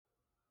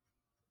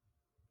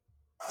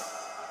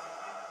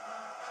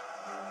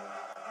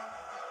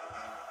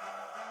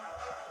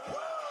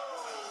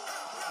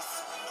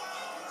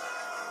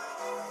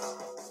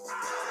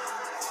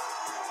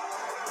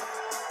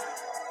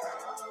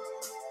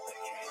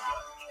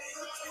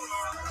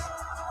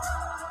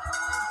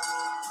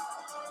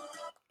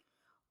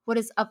What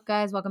is up,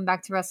 guys? Welcome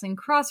back to Wrestling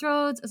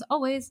Crossroads. As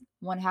always,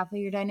 one half of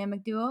your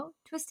dynamic duo,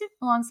 Twisted,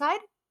 alongside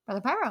Brother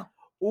Pyro.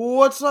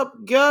 What's up,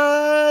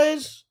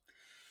 guys?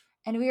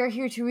 And we are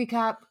here to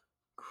recap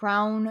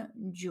Crown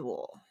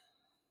Jewel.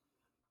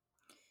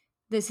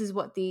 This is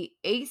what, the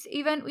 8th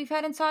event we've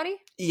had in Saudi?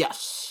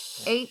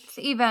 Yes. 8th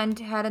event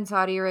had in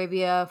Saudi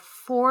Arabia.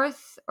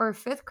 4th or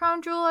 5th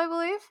Crown Jewel, I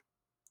believe?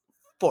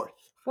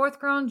 4th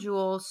Crown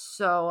Jewel.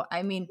 So,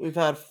 I mean... We've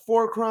had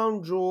 4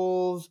 Crown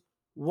Jewels,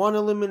 1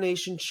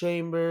 Elimination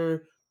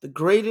Chamber, the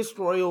Greatest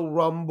Royal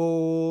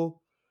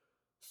Rumble.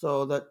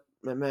 So that,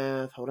 my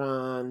math, hold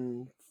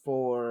on,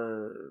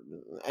 4,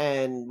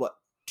 and what,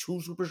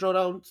 2 Super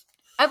Showdowns?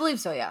 I believe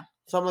so, yeah.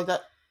 Something like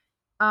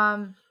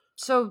that?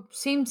 So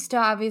seems to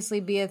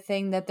obviously be a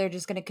thing that they're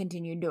just going to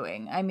continue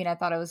doing. I mean, I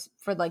thought it was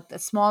for like the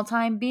small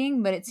time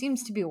being, but it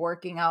seems to be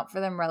working out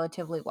for them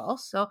relatively well.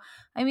 So,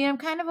 I mean, I'm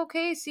kind of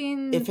okay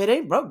seeing... If it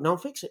ain't broke,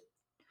 don't fix it.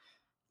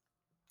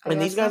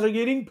 And these guys so. are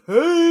getting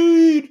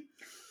paid!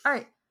 All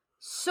right.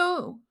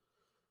 So,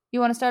 you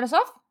want to start us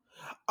off?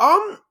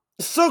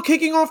 So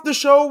kicking off the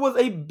show was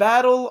a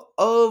battle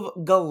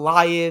of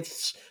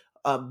Goliaths,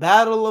 a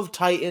battle of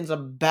Titans, a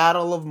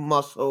battle of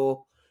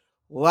muscle.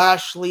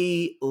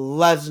 Lashley,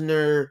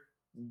 Lesnar,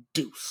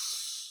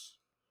 Deuce.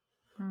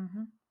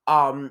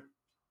 Mm-hmm.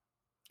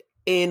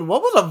 In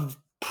what was a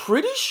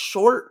pretty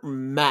short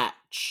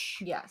match.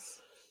 Yes.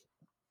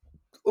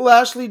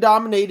 Lashley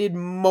dominated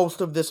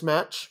most of this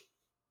match.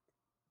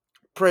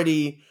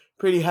 Pretty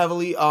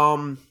heavily.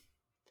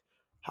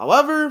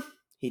 However,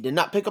 he did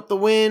not pick up the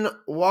win.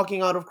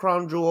 Walking out of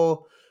Crown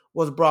Jewel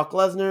was Brock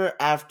Lesnar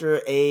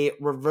after a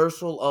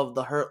reversal of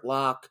the Hurt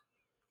Lock.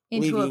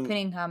 Into a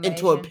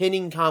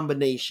pinning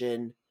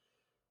combination.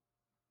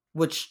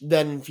 Which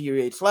then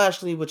infuriates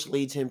Lashley, which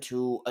leads him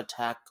to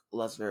attack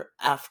Lesnar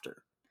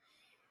after.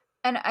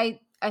 And I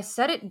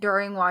said it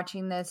during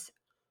watching this.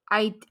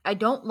 I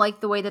don't like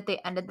the way that they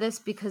ended this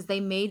because they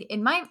made,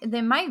 in my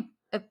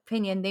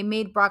opinion, they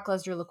made Brock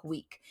Lesnar look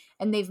weak.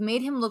 And they've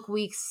made him look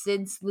weak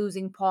since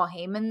losing Paul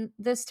Heyman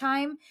this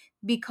time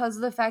because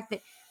of the fact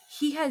that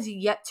he has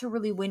yet to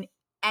really win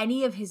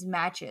any of his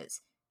matches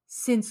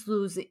since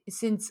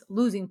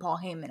losing Paul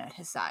Heyman at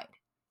his side.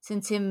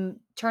 Since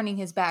him turning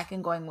his back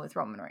and going with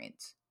Roman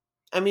Reigns.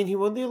 I mean, he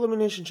won the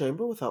Elimination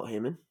Chamber without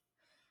Heyman.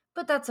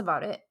 But that's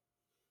about it.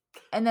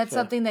 And that's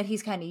something that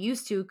he's kind of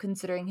used to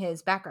considering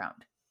his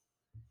background.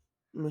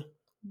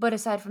 But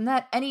aside from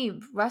that,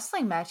 any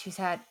wrestling match he's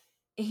had,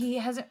 he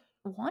hasn't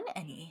won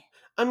any.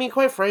 I mean,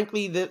 quite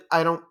frankly,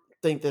 I don't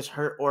think this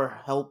hurt or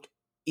helped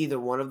either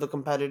one of the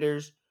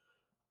competitors.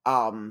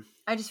 I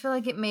just feel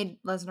like it made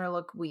Lesnar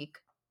look weak.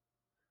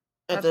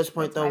 At this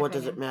point, though, what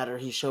does it matter?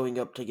 He's showing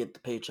up to get the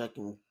paycheck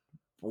and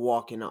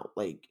walking out.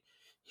 Like,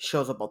 he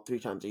shows up about 3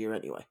 times a year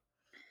anyway.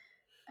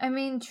 I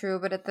mean, true,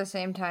 but at the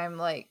same time,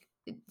 like,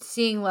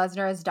 seeing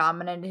Lesnar as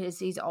dominant as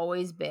he's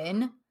always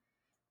been,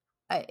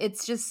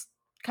 it's just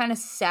kind of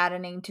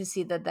saddening to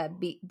see that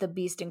the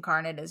Beast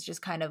Incarnate is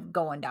just kind of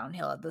going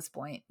downhill at this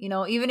point. You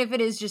know, even if it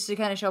is just to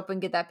kind of show up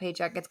and get that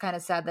paycheck, it's kind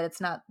of sad that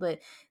it's not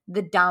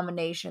the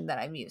domination that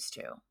I'm used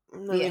to. I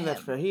mean,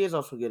 that's fair. He is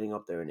also getting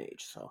up there in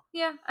age, so.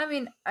 Yeah, I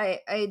mean,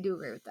 I do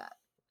agree with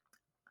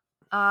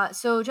that.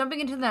 So jumping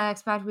into the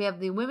next match, we have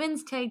the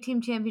Women's Tag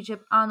Team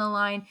Championship on the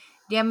line.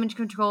 Damage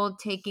Control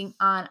taking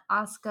on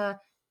Asuka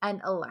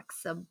and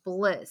Alexa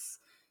Bliss.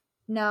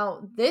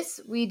 Now, this,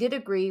 we did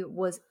agree,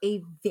 was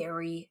a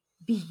very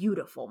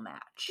beautiful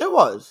match. It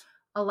was.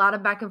 A lot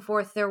of back and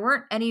forth. There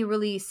weren't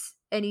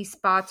any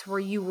spots where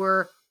you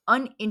were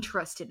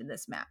uninterested in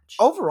this match.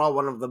 Overall,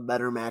 one of the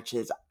better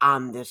matches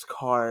on this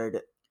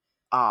card.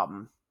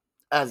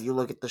 As you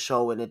look at the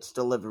show and its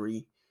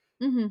delivery.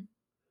 Mm-hmm.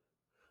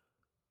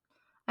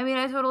 I mean,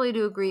 I totally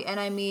do agree. And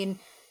I mean,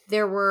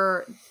 there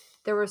were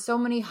so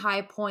many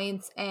high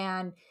points,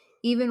 and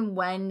even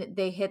when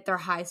they hit their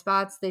high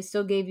spots, they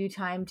still gave you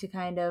time to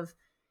kind of,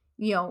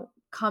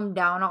 come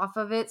down off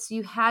of it. So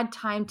you had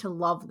time to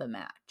love the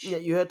match. Yeah,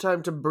 you had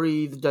time to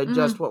breathe,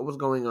 digest what was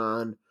going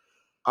on.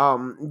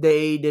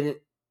 They didn't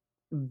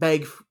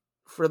beg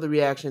for the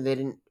reaction. They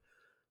didn't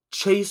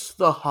chase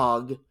the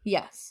hug.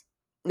 Yes.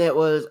 It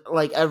was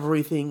like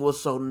everything was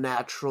so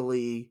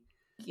naturally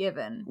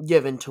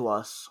given to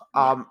us.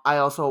 Yeah. I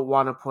also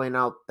want to point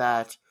out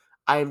that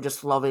I am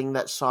just loving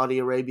that Saudi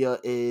Arabia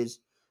is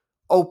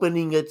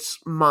opening its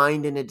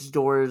mind and its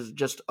doors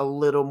just a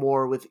little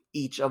more with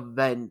each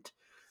event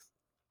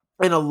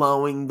and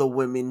allowing the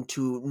women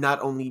to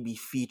not only be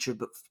featured,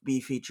 but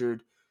be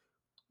featured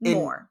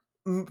more.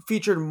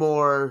 Featured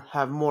more,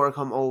 have more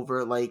come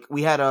over. Like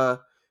we had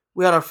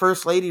our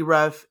first lady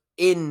ref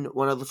in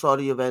one of the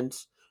Saudi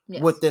events.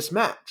 Yes. With this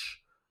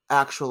match,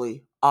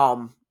 actually,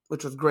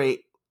 which was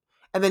great.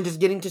 And then just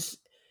getting to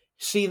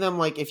see them,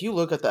 like, if you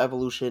look at the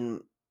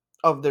evolution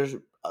of their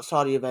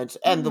Saudi events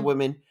and the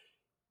women,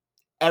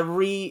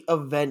 every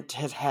event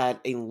has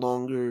had a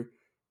longer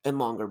and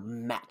longer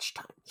match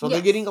time. So they're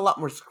getting a lot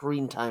more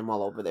screen time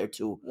all over there,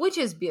 too. Which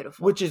is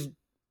beautiful. Which is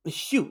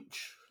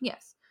huge.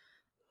 Yes.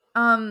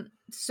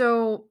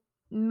 So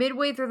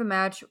midway through the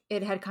match,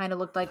 it had kind of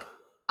looked like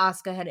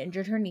Asuka had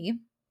injured her knee.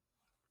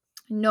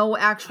 No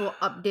actual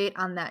update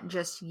on that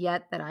just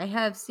yet that I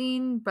have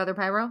seen, Brother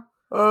Pyro.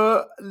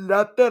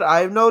 Not that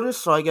I've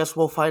noticed, so I guess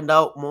we'll find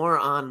out more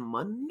on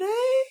Monday.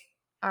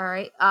 All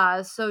right.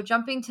 So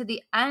jumping to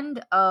the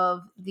end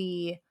of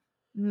the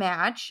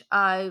match,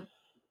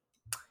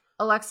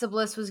 Alexa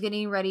Bliss was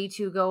getting ready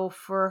to go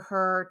for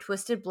her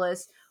Twisted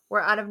Bliss,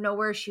 where out of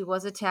nowhere she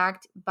was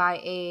attacked by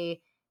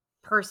a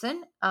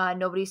person.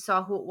 Nobody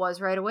saw who it was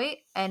right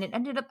away, and it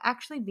ended up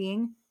actually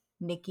being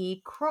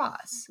Nikki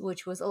Cross,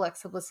 which was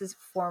Alexa Bliss's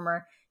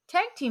former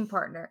tag team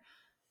partner,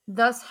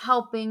 thus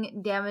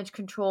helping Damage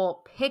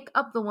Control pick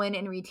up the win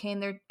and regain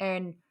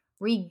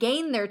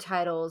their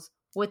titles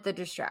with the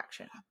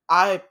distraction.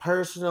 I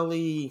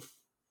personally,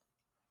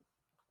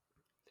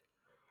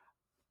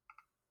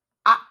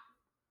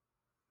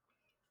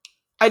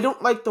 I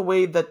don't like the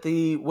way that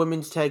the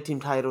women's tag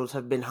team titles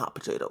have been hot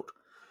potatoed.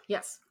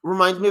 Yes.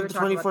 Reminds me of the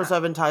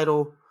 24/7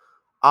 title,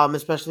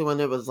 especially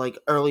when it was like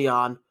early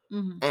on.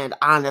 Mm-hmm. And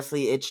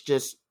honestly, it's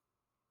just,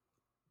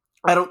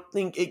 I don't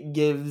think it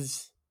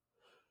gives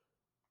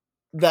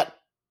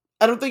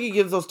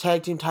those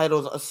tag team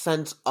titles a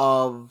sense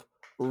of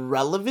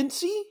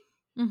relevancy.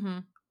 Mm-hmm.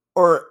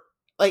 Or,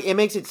 like, it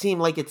makes it seem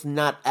like it's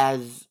not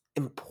as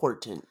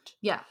important.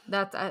 Yeah,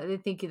 I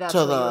think that's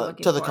to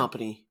the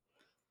company.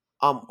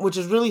 Which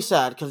is really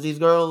sad because these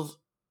girls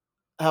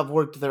have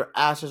worked their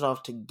asses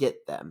off to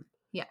get them.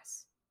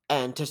 Yes.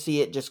 And to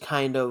see it just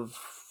kind of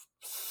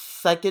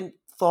second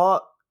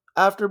thought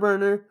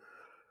afterburner,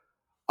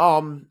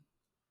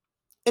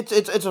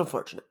 it's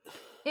unfortunate.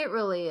 It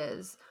really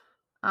is.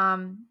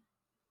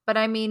 But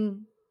I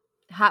mean,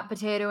 hot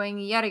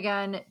potatoing yet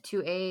again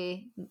to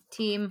a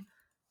team.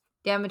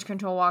 Damage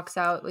Control walks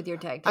out with your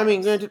tag titles. I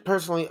mean, granted,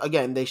 personally,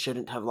 again, they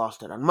shouldn't have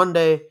lost it on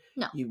Monday.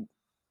 No.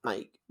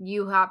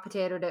 You hot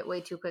potatoed it way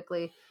too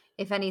quickly.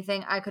 If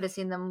anything, I could have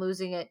seen them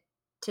losing it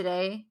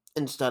today.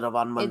 Instead of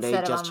on Monday,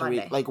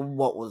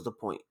 what was the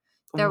point?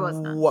 There was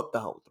none. What the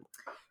hell?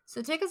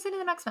 So take us into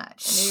the next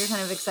match. I know you're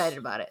kind of excited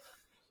about it.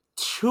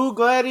 Two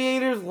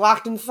gladiators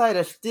locked inside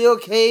a steel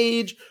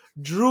cage.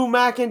 Drew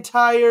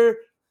McIntyre,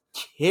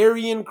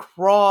 Karrion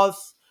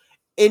Kross,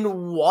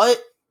 in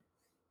what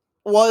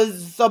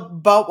was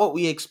about what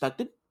we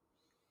expected.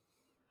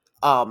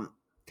 Well,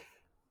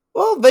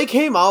 they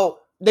came out.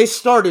 They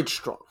started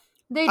strong.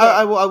 They did.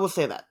 I will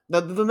say that.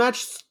 The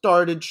match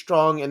started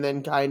strong and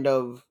then kind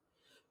of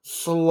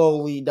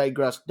slowly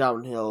digressed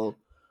downhill.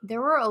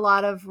 There were a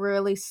lot of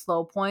really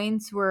slow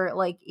points where,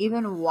 like,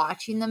 even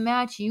watching the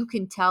match, you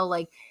can tell,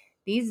 like,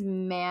 these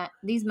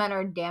men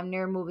are damn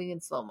near moving in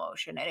slow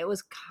motion, and it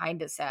was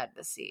kind of sad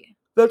to see.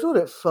 That's what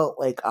it felt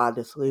like,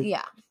 honestly.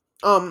 Yeah.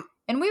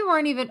 And we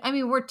weren't even. I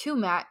mean, we're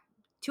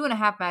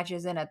 2.5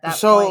 matches in at that point.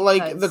 So,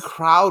 like, the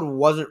crowd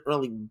wasn't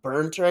really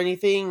burnt or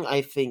anything.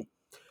 I think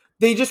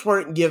they just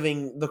weren't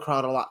giving the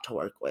crowd a lot to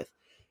work with.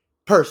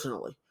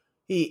 Personally,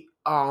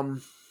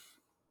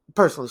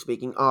 personally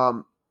speaking,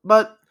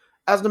 but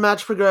as the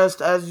match progressed,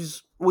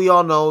 as we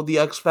all know, the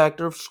X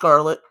Factor of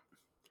Scarlett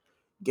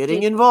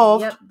getting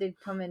involved. Yep, they'd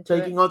come into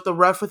taking out the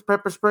ref with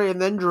pepper spray,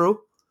 and then Drew.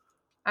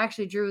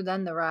 Actually, Drew,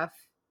 then the ref.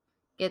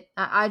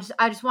 I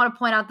just want to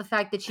point out the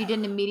fact that she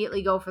didn't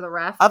immediately go for the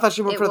ref. I thought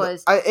she went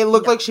it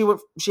looked like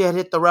she had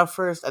hit the ref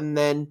first, and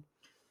then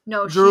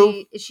no,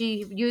 Drew.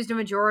 She used a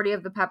majority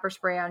of the pepper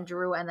spray on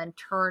Drew, and then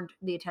turned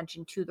the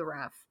attention to the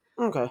ref.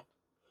 Okay.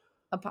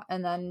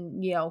 And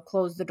then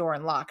closed the door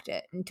and locked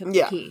it and took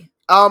the key.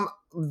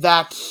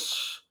 That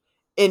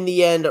in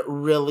the end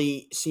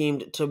really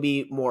seemed to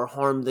be more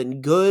harm than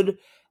good,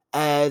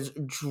 as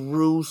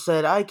Drew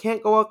said, "I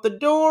can't go out the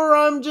door.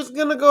 I'm just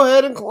gonna go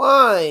ahead and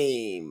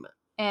climb."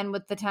 And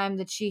with the time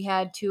that she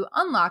had to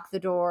unlock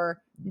the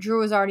door, Drew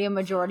was already a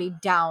majority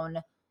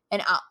down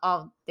and out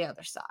on the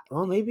other side.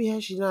 Well, maybe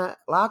had she not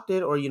locked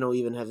it or,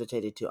 even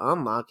hesitated to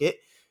unlock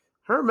it,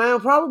 her man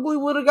probably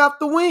would have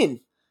got the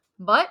win.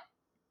 But,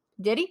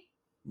 did he?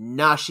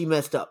 Nah, she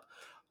messed up.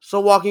 So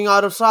walking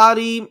out of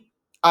Saudi,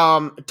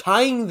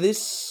 tying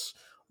this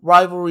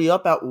rivalry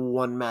up at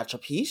one match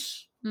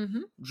apiece,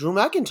 Drew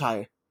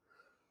McIntyre.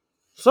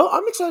 So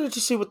I'm excited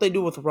to see what they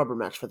do with the rubber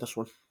match for this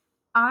one.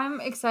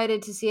 I'm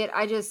excited to see it.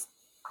 I just,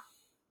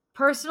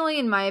 personally,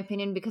 in my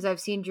opinion, because I've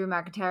seen Drew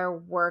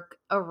McIntyre work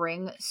a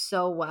ring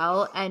so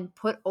well and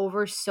put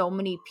over so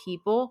many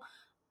people,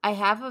 I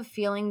have a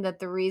feeling that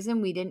the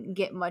reason we didn't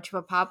get much of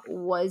a pop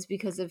was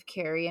because of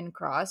Karrion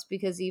Kross,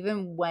 because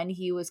even when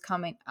he was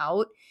coming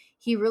out,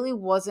 he really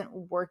wasn't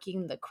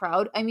working the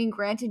crowd. I mean,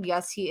 granted,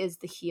 yes, he is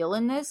the heel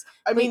in this,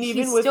 but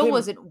he still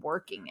wasn't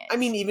working it. I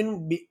mean,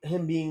 even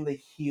him being the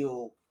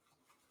heel,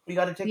 you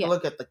got to take a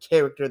look at the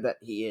character that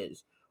he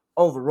is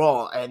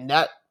overall, and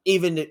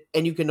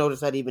you can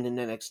notice that even in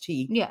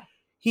NXT. Yeah.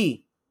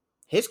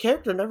 His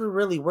character never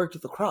really worked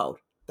with the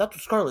crowd. That's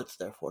what Scarlett's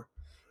there for.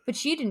 But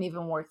she didn't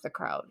even work the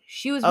crowd.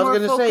 She was more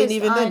focused on... I was going to say, and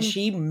even then,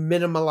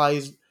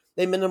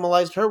 they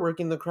minimalized her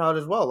working the crowd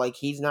as well. Like,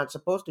 he's not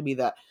supposed to be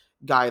that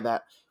guy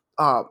that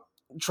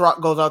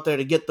goes out there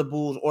to get the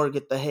boos or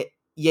get the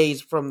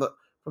yays from the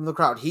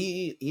crowd.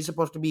 He's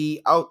supposed to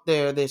be out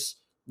there, this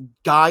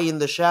guy in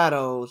the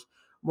shadows,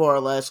 more or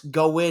less,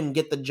 go in,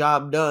 get the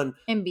job done,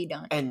 and be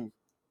done, and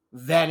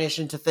vanish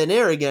into thin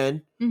air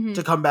again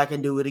to come back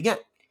and do it again.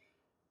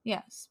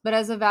 Yes, but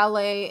as a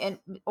valet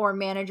or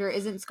manager,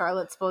 isn't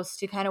Scarlett supposed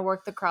to kind of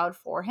work the crowd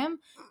for him?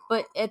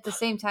 But at the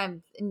same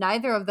time,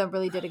 neither of them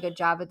really did a good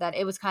job at that.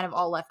 It was kind of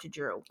all left to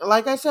Drew.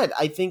 Like I said,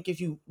 I think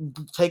if you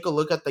take a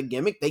look at the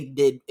gimmick, they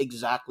did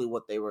exactly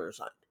what they were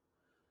assigned.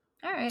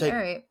 All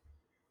right.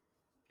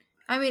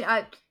 I mean,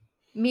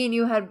 me and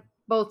you had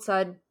both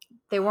said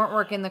they weren't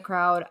working the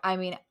crowd. I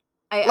mean,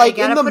 I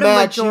gotta put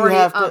a majority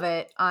of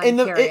it on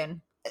Karrion.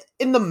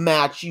 In the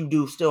match, you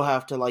do still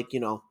have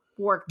to,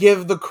 work.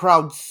 Give the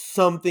crowd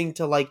something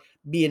to,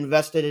 be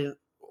invested in,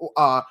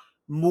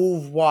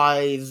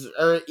 move-wise,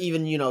 or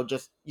even,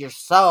 just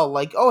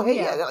yourself. Oh, hey,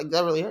 yeah,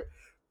 that really hurt.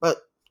 But,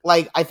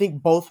 I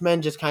think both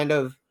men just kind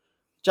of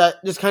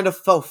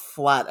fell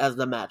flat as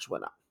the match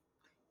went on.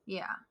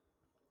 Yeah.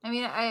 I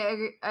mean,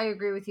 I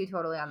agree with you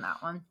totally on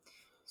that one.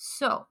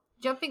 So,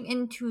 jumping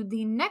into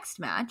the next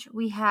match,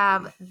 we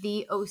have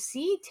the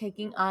OC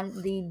taking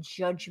on the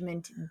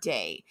Judgment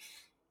Day.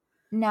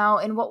 Now,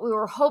 in what we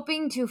were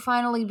hoping to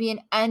finally be an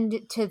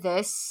end to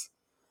this,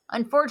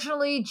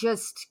 unfortunately,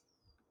 just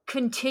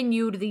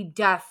continued the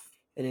death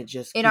and it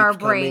just in our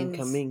brains.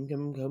 Coming.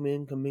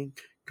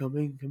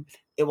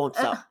 It won't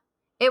stop.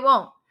 It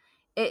won't.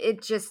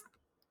 It just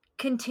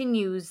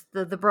continues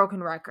the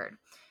broken record.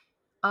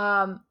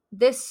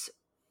 This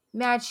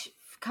match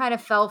kind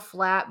of fell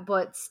flat,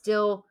 but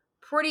still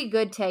pretty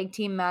good tag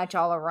team match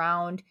all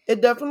around.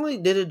 It definitely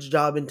did its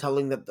job in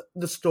telling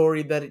the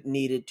story that it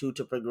needed to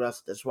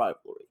progress this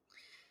rivalry.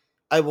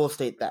 I will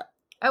state that.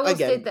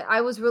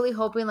 I was really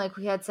hoping, like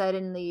we had said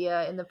in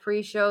the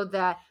pre-show,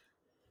 that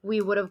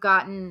we would have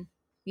gotten,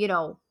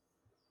 the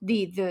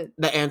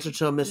answer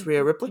to Miss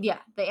Rhea Ripley. Yeah,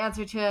 the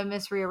answer to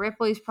Miss Rhea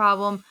Ripley's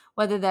problem,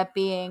 whether that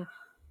being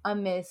a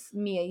Miss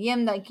Mia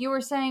Yim, like you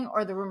were saying,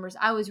 or the rumors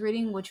I was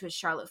reading, which was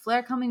Charlotte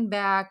Flair coming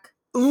back.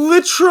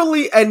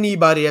 Literally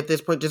anybody at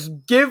this point,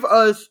 just give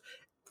us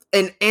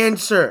an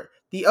answer.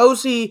 The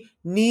OC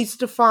needs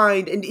to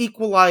find an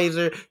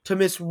equalizer to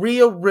Miss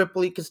Rhea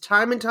Ripley, because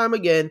time and time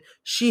again,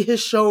 she has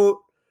shown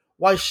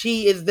why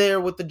she is there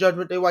with the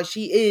Judgment Day, why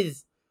she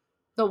is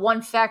the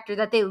one factor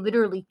that they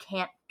literally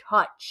can't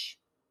touch.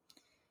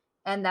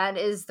 And that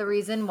is the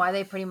reason why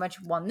they pretty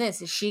much won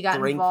this, is she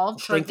got involved.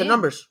 Strength in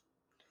numbers.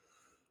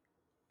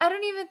 I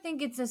don't even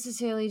think it's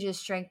necessarily just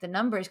strength in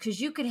numbers,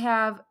 because you could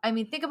have,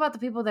 think about the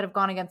people that have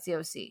gone against the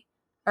OC.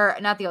 Or,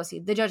 not the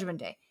OC, the Judgment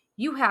Day.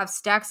 You have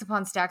stacks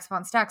upon stacks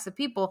upon stacks of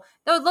people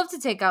that would love to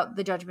take out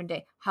the Judgment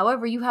Day.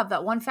 However, you have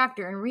that one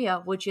factor in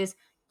Rhea, which is,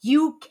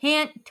 you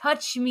can't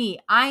touch me.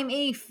 I'm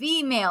a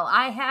female.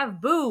 I have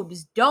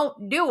boobs.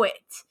 Don't do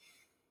it.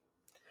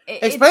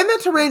 Explain that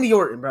to Randy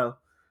Orton, bro.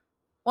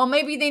 Well,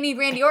 maybe they need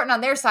Randy Orton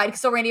on their side,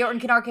 so Randy Orton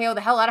can RKO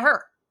the hell out of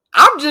her.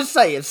 I'm just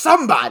saying,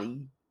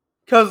 somebody.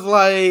 Because,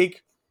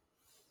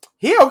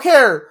 he don't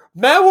care.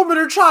 Man, woman,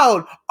 or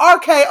child.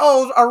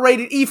 RKOs are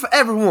rated E for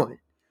everyone.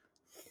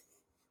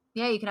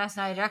 Yeah, you can ask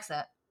Nia Jax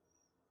that.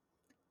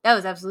 That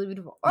was absolutely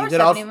beautiful. Or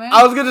Stephanie McMahon.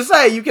 I was going to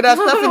say, you can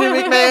ask Stephanie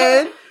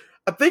McMahon.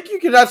 I think you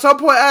can at some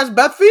point ask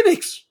Beth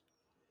Phoenix.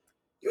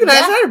 You can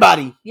ask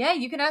everybody. Yeah,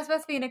 you can ask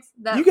Beth Phoenix.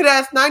 You can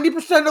ask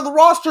 90% of the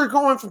roster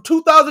going from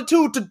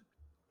 2002 to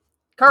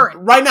current.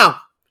 Right now.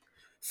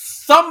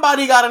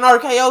 Somebody got an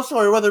RKO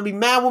story, whether it be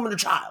man, woman, or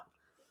child.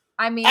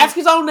 Ask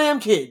his own damn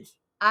kids.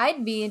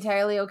 I'd be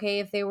entirely okay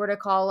if they were to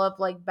call up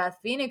Beth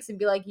Phoenix and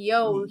be like,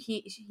 "Yo,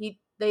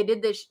 they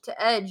did this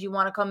to Edge. You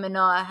want to come and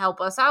help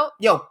us out?"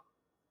 Yo,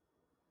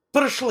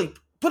 put her sleep.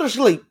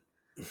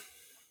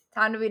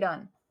 Time to be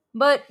done.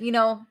 But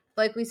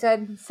like we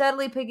said,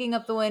 sadly picking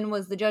up the win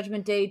was the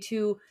Judgment Day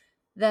to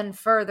then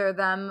further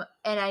them.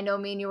 And I know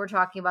me and you were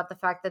talking about the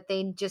fact that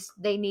they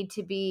need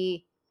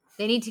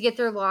to get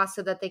their loss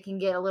so that they can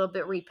get a little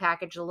bit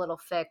repackaged, a little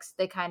fixed.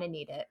 They kind of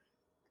need it.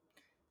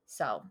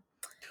 So,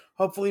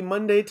 hopefully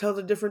Monday tells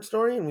a different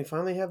story and we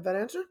finally have that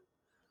answer.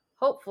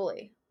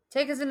 Hopefully.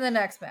 Take us into the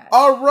next match.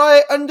 All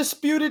right,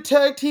 Undisputed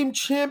Tag Team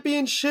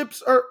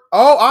Championships are...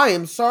 Oh, I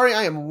am sorry.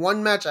 I am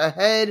one match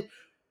ahead.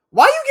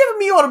 Why are you giving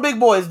me all the big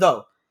boys,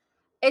 though?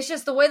 It's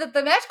just the way that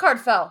the match card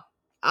fell.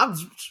 I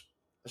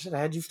should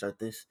have had you start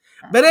this.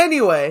 But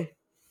anyway,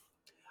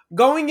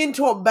 going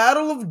into a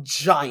battle of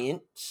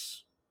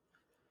giants.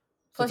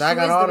 Plus, you is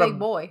the big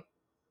boy.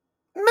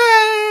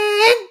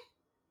 Man!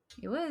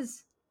 You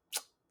is.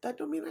 That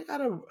don't mean I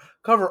gotta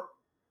cover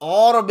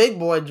all the big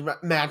boy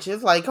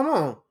matches. Come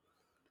on.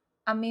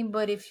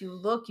 But if you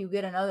look, you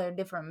get another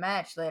different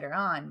match later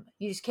on.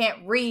 You just can't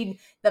read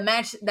the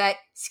match that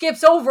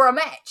skips over a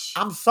match.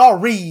 I'm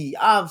sorry.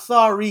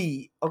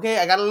 Okay,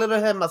 I got a little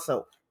ahead of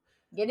myself.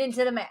 Get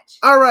into the match.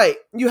 All right.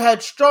 You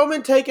had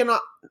Strowman taking on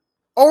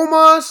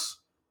Omos,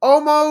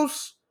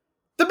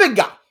 the big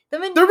guy. The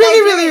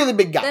really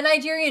big guy. The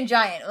Nigerian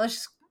giant.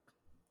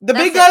 The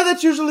big guy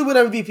that's usually with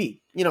MVP.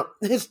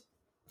 His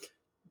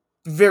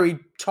very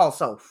tall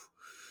self.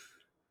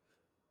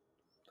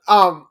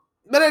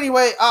 But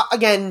anyway,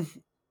 again,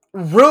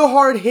 real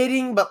hard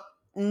hitting, but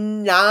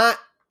not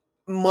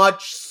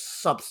much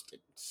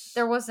substance.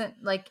 There wasn't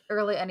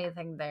really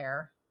anything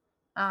there.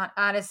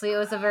 Honestly, it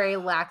was a very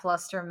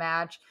lackluster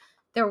match.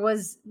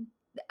 There's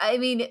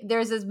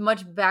as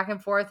much back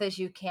and forth as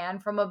you can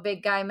from a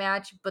big guy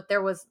match, but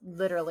there was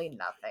literally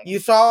nothing. You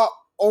saw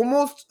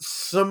almost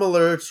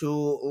similar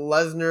to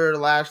Lesnar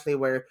Lashley,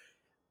 where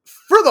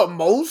for the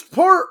most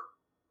part,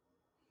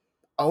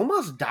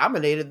 almost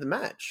dominated the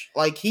match.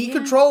 He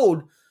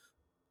controlled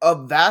a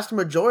vast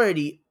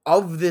majority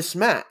of this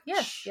match.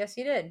 Yes,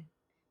 he did.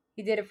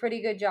 He did a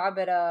pretty good job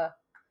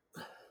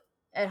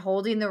at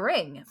holding the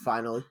ring.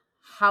 Finally.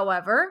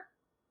 However,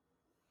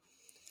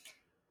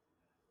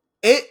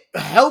 it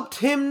helped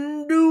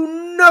him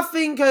do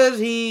nothing because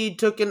he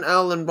took an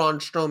L and Braun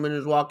Strowman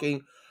is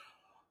walking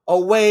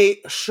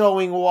away,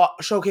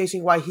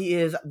 showcasing why he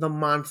is the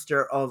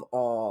monster of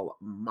all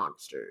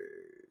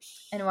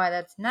monsters. And why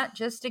that's not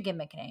just a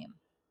gimmick name.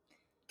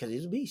 Because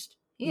he's a beast.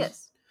 He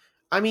is.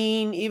 I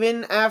mean,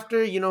 even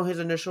after, his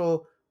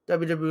initial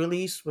WWE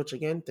release, which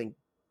again, thank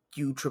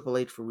you, Triple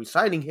H, for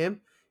re-signing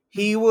him,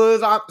 he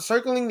was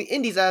circling the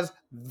indies as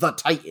the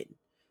Titan.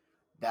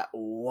 That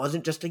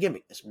wasn't just a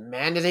gimmick. This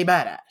man is a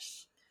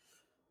badass.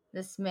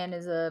 This man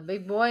is a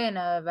big boy and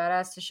a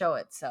badass to show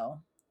it,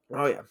 so.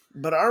 Oh, yeah.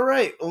 But all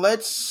right,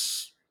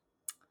 let's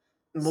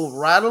move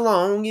right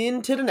along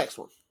into the next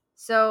one.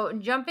 So,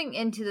 jumping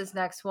into this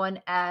next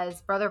one,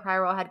 as Brother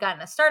Pyro had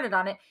gotten us started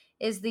on it,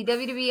 is the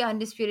WWE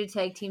Undisputed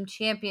Tag Team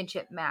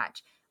Championship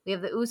match. We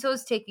have the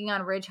Usos taking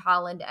on Ridge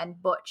Holland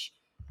and Butch.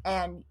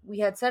 And we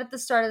had said at the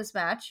start of this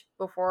match,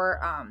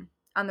 before on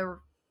the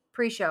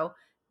pre-show,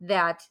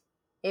 that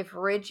if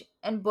Ridge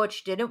and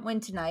Butch didn't win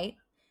tonight,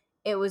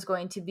 it was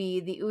going to be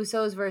the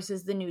Usos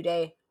versus the New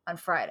Day on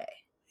Friday.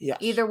 Yes.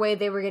 Either way,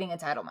 they were getting a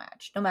title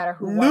match, no matter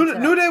who won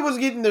tonight. New Day was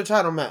getting their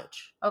title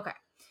match. Okay.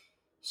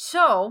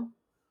 So,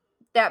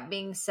 that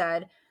being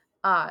said,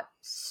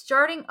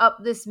 starting up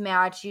this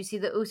match, you see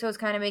the Usos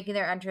kind of making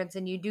their entrance,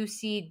 and you do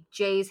see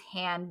Jay's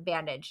hand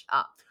bandaged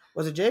up.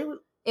 Was it Jay?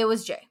 It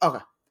was Jay.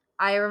 Okay.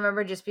 I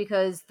remember just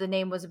because the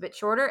name was a bit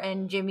shorter,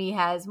 and Jimmy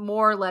has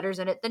more letters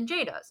in it than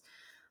Jay does.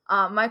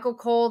 Michael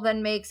Cole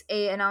then makes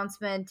an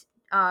announcement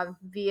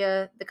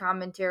via the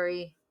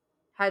commentary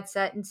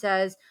headset and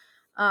says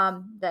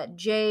that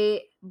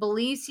Jay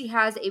believes he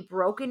has a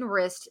broken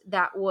wrist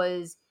that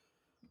was,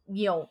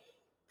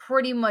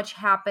 pretty much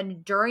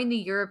happened during the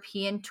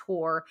European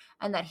tour,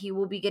 and that he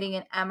will be getting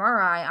an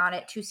MRI on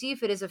it to see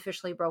if it is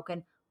officially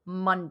broken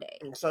Monday.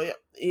 So,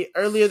 yeah,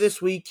 earlier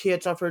this week, he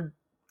had suffered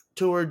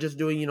tour just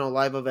doing,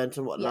 live events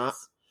and whatnot.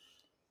 Yes.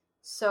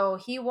 So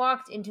he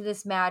walked into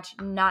this match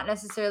not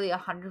necessarily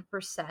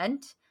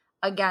 100%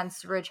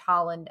 against Ridge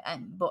Holland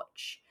and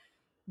Butch.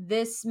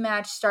 This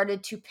match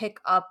started to pick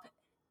up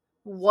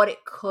what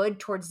it could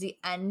towards the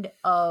end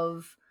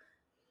of,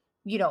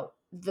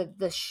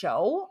 the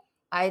show.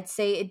 I'd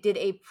say it did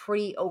a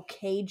pretty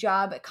okay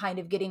job at kind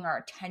of getting our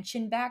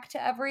attention back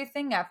to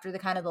everything after the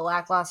kind of the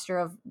lackluster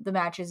of the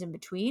matches in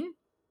between.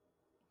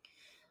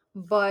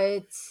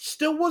 But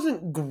still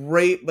wasn't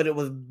great, but it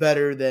was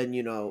better than,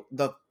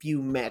 the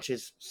few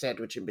matches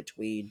sandwiched in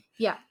between.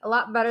 Yeah, a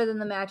lot better than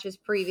the matches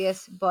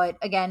previous, but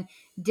again,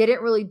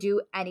 didn't really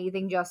do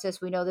anything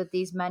justice. We know that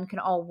these men can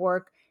all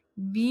work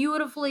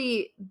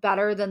beautifully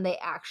better than they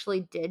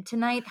actually did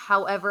tonight.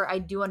 However, I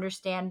do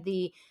understand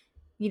the,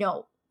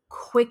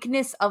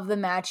 quickness of the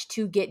match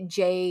to get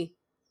Jay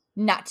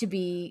not to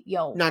be,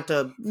 not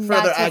to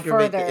further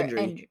aggravate the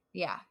injury.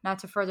 Not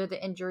to further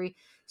the injury.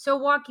 So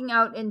walking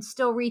out and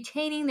still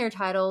retaining their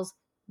titles,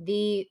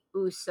 the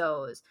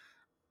Usos.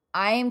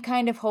 I am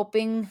kind of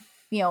hoping,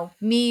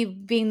 me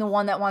being the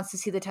one that wants to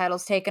see the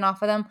titles taken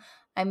off of them,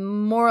 I'm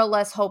more or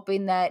less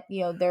hoping that,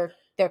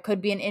 there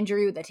could be an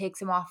injury that takes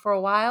him off for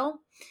a while.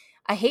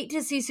 I hate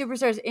to see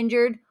superstars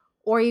injured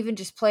or even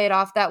just play it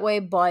off that way,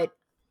 but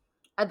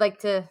I'd like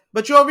to...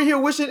 But you're over here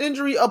wishing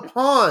injury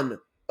upon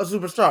a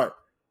superstar. What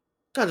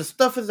kind of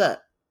stuff is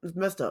that? It's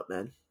messed up,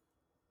 man.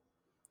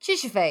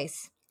 Shush your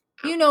face.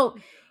 You know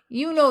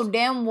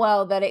damn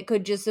well that it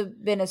could just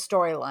have been a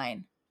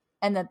storyline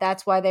and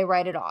that's why they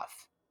write it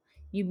off.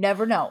 You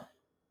never know.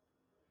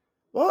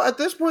 Well, at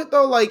this point,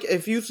 though,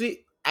 if you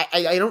see...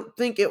 I don't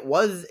think it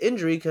was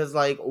injury because,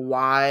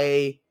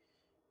 why...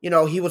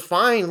 he was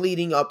fine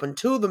leading up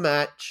until the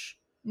match.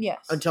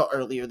 Yes. Until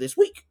earlier this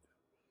week.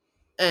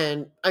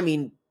 And,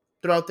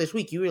 throughout this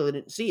week, you really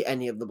didn't see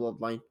any of the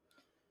bloodline.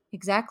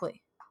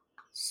 Exactly.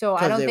 So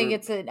I don't think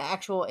it's an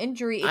actual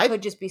injury. It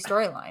could just be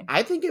storyline.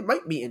 I think it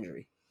might be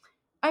injury.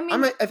 I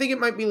think it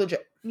might be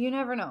legit. You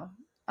never know.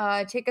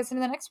 Take us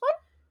into the next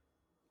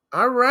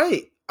one. All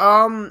right.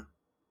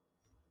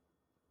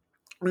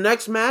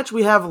 Next match,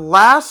 we have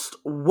Last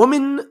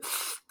Woman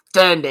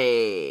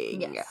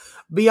Standing. Yes.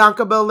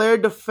 Bianca Belair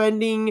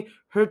defending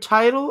her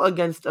title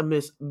against a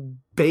Miss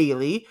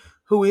Bayley,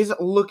 who is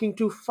looking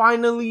to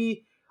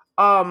finally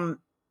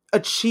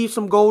achieve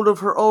some gold of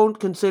her own,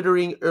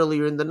 considering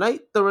earlier in the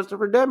night, the rest of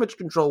her Damage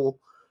Control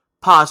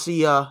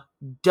posse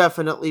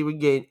definitely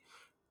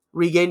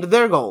regained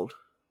their gold.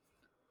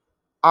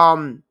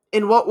 In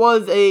what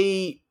was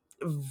a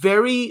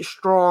very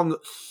strong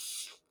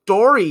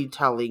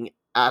storytelling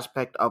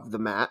aspect of the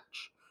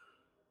match.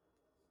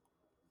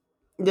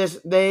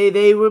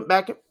 They went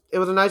back. It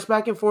was a nice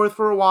back and forth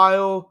for a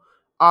while.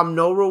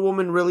 No real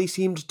woman really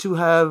seemed to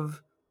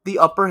have the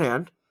upper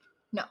hand.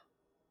 No,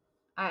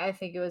 I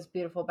think it was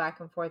beautiful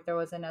back and forth. There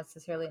wasn't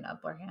necessarily an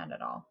upper hand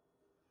at all.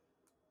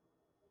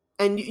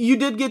 And you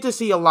did get to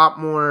see a lot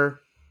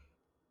more.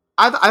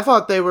 I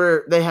thought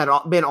they had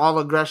been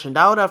all aggressioned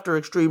out after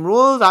Extreme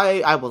Rules.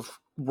 I was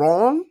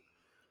wrong.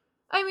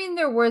 I mean,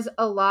 there was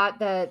a lot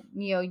that,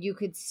 you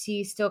could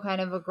see still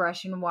kind of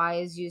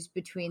aggression-wise used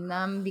between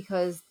them,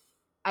 because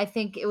I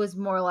think it was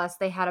more or less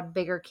they had a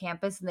bigger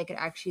campus and they could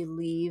actually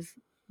leave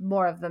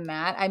more of the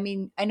mat. I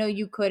mean, I know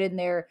you could in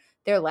their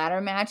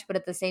ladder match, but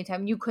at the same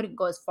time, you couldn't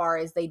go as far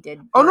as they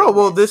did. Oh no!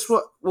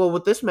 Well,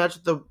 with this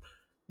match, the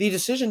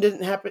decision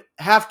didn't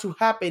have to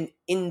happen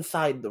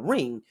inside the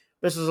ring.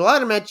 This is a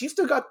ladder match. You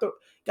still got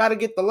to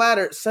get the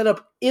ladder set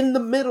up in the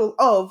middle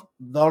of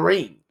the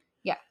ring.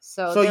 Yeah,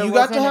 so you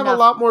got to have a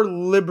lot more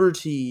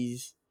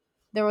liberties.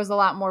 There was a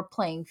lot more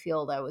playing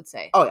field, I would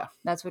say. Oh yeah,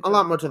 that's what a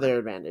lot more to their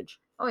advantage.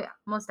 Oh yeah,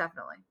 most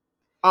definitely.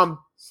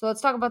 So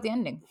let's talk about the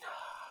ending.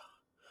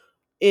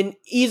 In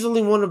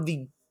easily one of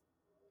the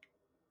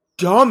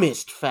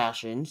dumbest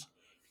fashions,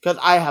 because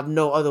I have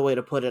no other way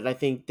to put it. I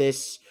think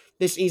this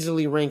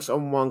easily ranks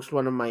amongst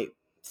one of my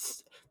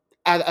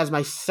as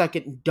my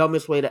second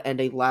dumbest way to end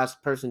a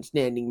last person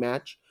standing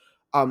match.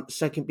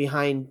 Second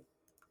behind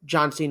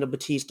John Cena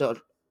Batista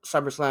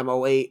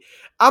SummerSlam 08.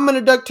 I'm gonna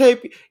duct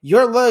tape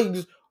your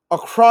legs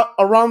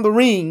around the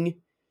ring,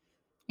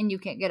 and you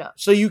can't get up.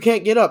 So you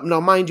can't get up. Now,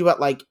 mind you, at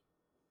like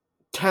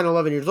 10,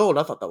 11 years old,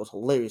 I thought that was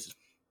hilarious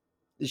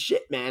as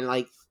shit, man.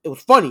 Like, it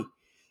was funny.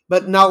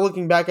 But now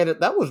looking back at it,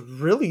 that was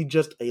really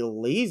just a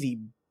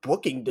lazy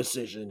booking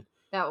decision.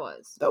 That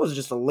was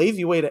just a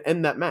lazy way to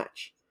end that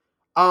match.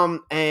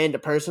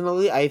 And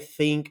personally, I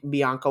think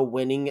Bianca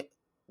winning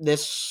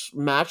this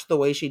match the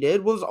way she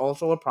did was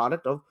also a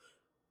product of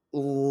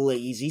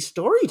lazy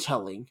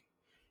storytelling.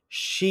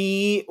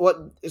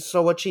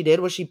 What she did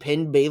was she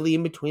pinned Bayley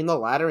in between the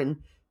ladder and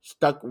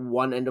stuck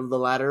one end of the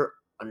ladder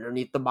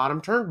underneath the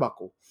bottom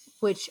turnbuckle,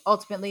 which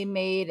ultimately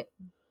made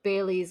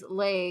Bayley's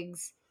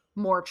legs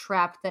more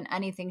trapped than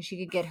anything. She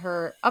could get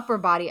her upper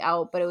body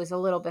out, but it was a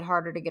little bit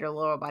harder to get her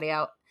lower body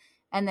out.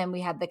 And then we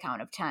had the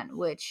count of 10,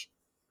 which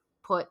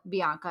put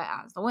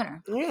Bianca as the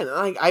winner.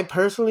 Yeah, I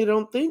personally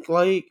don't think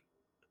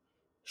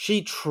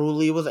she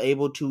truly was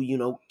able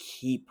to,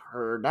 keep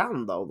her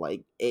down, though.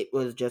 Like, it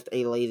was just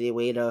a lazy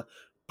way to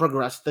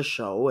progress the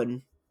show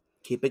and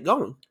keep it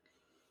going.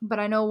 But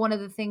I know one of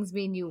the things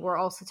me and you were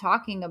also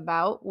talking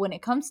about when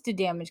it comes to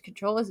damage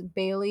control is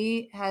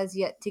Bayley has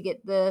yet to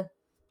get the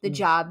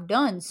job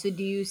done. So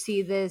do you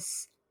see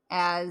this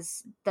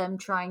as them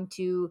trying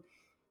to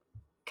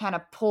kind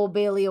of pull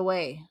Bayley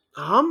away?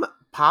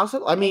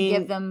 Possible. I mean,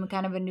 give them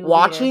kind of a new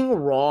watching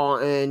leader. Raw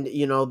and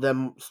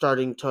them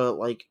starting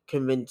to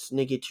convince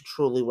Nikki to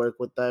truly work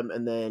with them,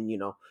 and then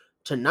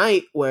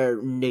tonight where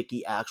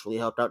Nikki actually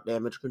helped out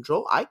Damage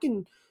Control, I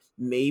can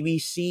maybe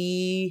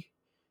see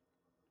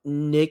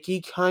Nikki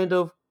kind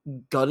of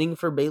gunning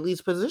for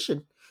Bayley's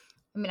position.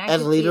 I mean,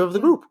 as leader of the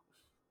group.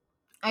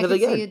 I could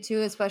see it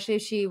too, especially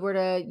if she were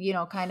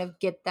to kind of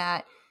get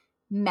that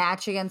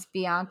match against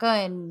Bianca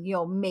and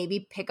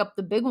maybe pick up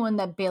the big one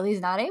that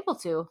Bayley's not able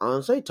to.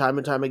 Honestly, time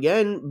and time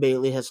again,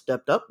 Bayley has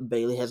stepped up.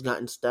 Bayley has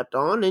gotten stepped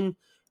on, and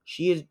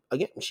she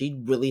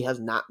really has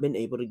not been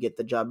able to get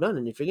the job done.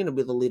 And if you're going to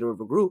be the leader of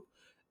a group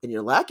and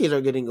your lackeys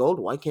are getting gold,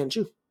 why can't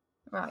you?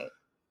 Right.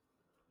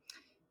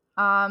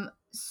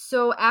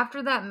 So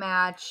after that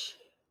match,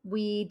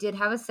 we did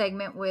have a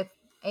segment with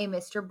a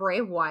Mr.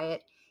 Bray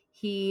Wyatt.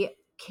 He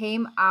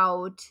came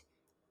out,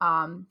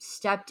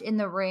 stepped in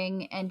the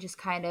ring, and just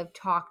kind of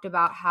talked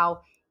about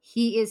how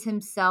he is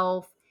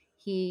himself.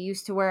 He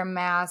used to wear a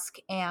mask,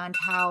 and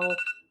how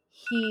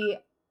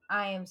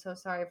I am so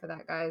sorry for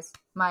that, guys.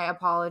 My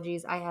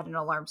apologies. I had an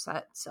alarm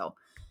set, so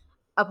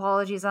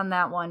apologies on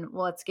that one.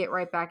 Well, let's get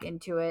right back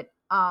into it.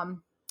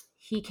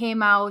 He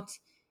came out,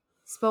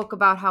 spoke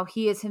about how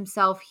he is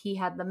himself. He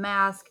had the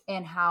mask,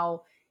 and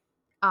how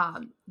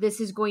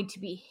this is going to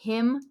be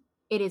him.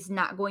 It is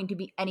not going to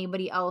be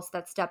anybody else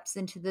that steps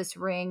into this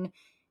ring.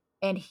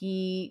 And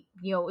he,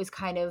 is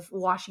kind of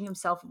washing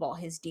himself of all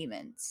his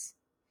demons.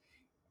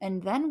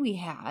 And then we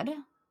had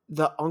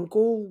the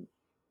Uncle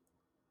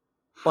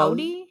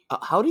Howdy.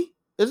 Howdy?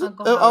 Is it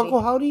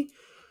Uncle Howdy?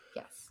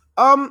 Yes.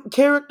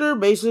 Character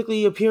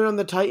basically appear on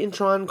the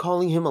Titantron,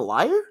 calling him a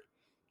liar.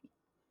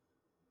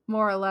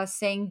 More or less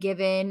saying,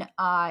 given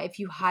if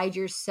you hide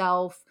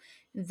yourself,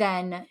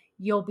 then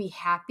you'll be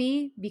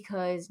happy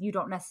because you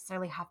don't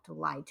necessarily have to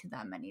lie to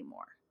them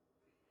anymore.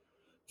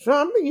 So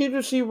I'm eager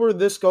to see where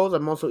this goes.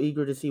 I'm also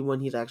eager to see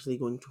when he's actually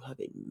going to have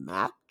a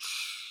match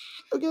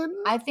again.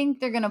 I think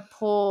they're going to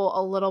pull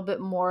a little bit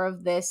more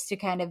of this to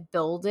kind of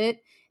build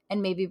it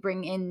and maybe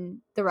bring in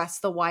the rest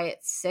of the Wyatt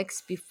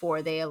 6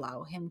 before they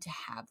allow him to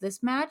have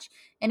this match.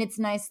 And it's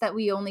nice that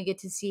we only get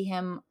to see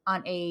him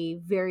on a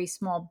very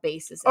small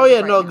basis. Oh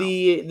yeah, no,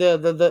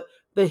 the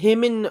the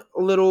him and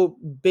little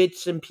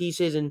bits and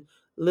pieces and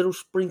little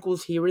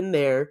sprinkles here and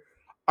there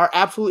are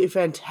absolutely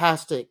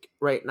fantastic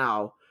right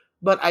now.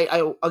 But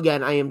I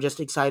again, I am just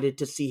excited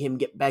to see him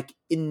get back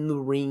in the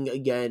ring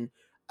again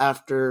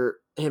after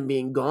him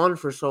being gone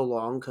for so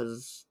long,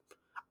 because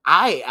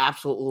I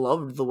absolutely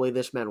loved the way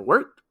this man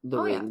worked the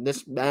ring. Yeah.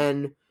 This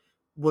man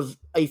was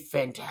a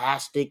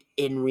fantastic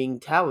in-ring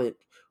talent,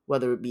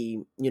 whether it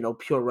be,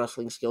 pure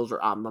wrestling skills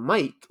or on the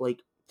mic.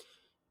 Like,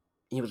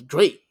 he was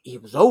great. He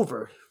was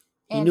over.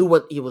 He knew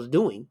what he was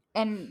doing.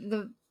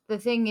 And the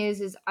thing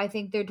is I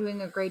think they're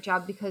doing a great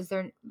job, because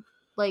they're,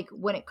 like,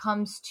 when it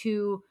comes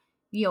to,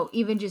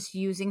 even just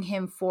using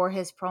him for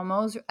his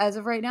promos as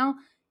of right now,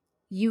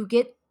 you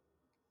get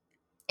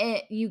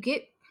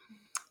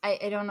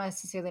I don't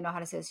necessarily know how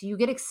to say this. You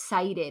get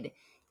excited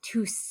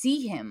to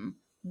see him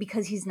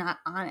because he's not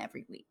on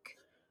every week.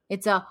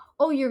 It's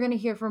you're going to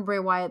hear from Bray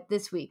Wyatt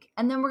this week,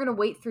 and then we're going to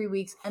wait 3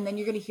 weeks, and then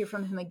you're going to hear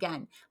from him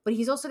again. But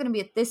he's also going to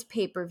be at this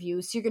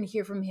pay-per-view, so you're going to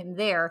hear from him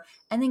there,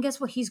 and then guess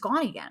what? He's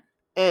gone again.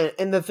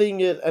 And the thing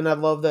is, and I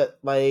love that,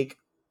 like,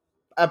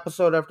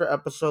 episode after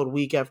episode,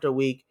 week after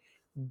week,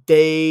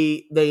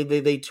 they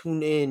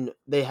tune in.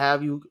 They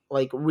have you,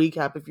 like,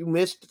 recap if you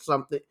missed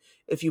something.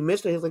 If you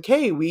missed it, it's like,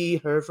 hey, we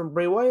heard from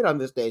Bray Wyatt on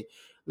this day.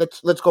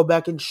 Let's go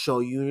back and show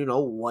you,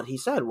 what he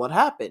said, what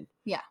happened.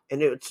 Yeah.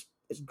 And it's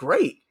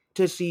great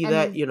to see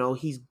that,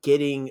 he's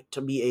getting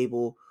to be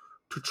able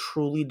to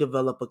truly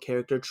develop a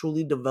character,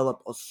 truly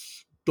develop a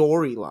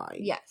storyline.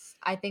 Yes,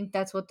 I think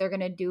that's what they're going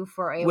to do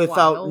for a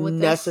without while.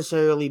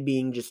 Necessarily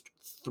being just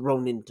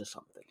thrown into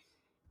something.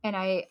 And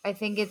I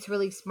think it's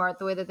really smart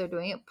the way that they're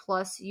doing it.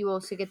 Plus, you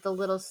also get the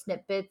little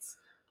snippets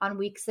on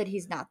weeks that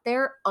he's not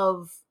there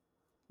of,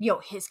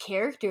 his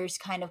characters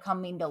kind of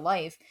coming to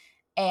life.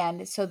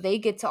 And so they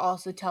get to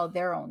also tell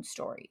their own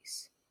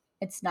stories.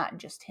 It's not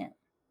just him.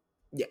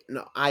 Yeah,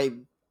 no, I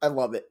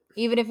love it.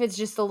 Even if it's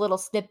just a little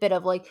snippet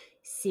of, like,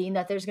 seeing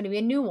that there's going to be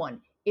a new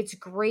one. It's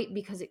great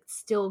because it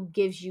still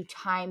gives you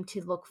time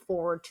to look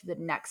forward to the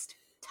next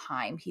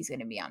time he's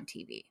going to be on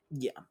TV.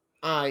 Yeah,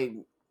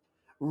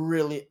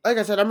 like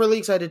I said, I'm really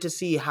excited to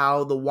see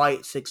how the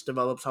Wyatt Six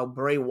develops, how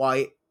Bray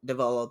Wyatt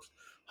develops,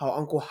 how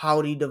Uncle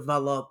Howdy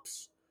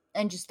develops.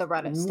 And just the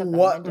rest of them.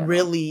 What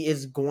really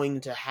is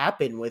going to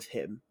happen with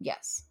him.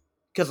 Yes.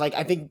 Because, like,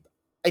 I think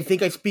I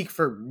speak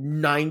for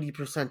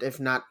 90%, if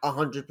not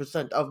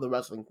 100% of the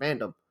wrestling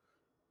fandom.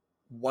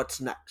 What's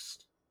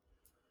next?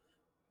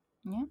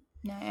 Yeah.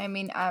 I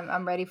mean,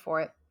 I'm ready for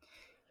it.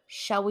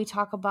 Shall we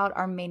talk about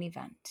our main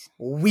event?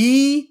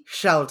 We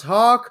shall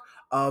talk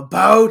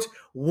about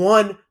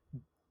one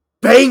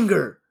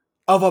banger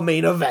of a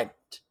main event.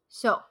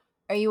 So,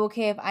 are you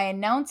okay if I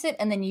announce it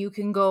and then you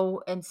can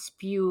go and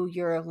spew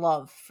your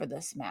love for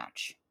this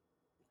match?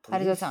 Please. How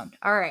does that sound?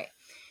 All right.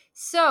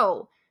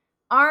 So,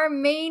 our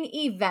main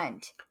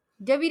event,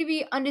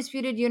 WWE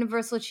Undisputed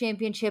Universal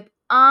Championship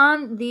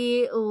on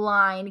the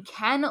line.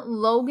 Can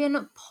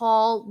Logan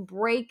Paul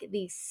break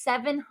the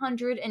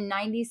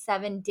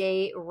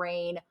 797-day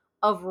reign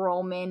of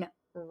Roman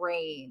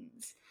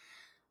Reigns?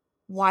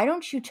 Why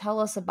don't you tell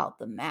us about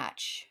the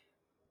match,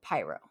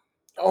 Pyro?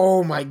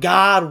 Oh my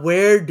God,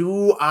 where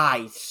do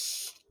I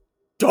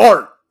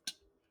start?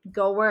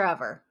 Go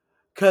wherever.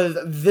 Because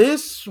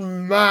this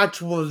match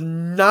was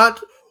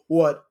not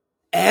what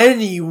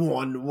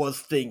anyone was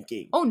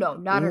thinking. Oh no,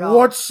 not at all.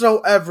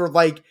 Whatsoever.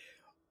 Like,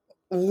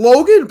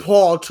 Logan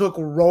Paul took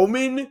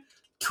Roman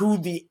to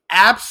the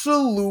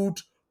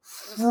absolute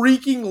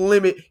freaking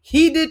limit.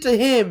 He did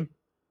to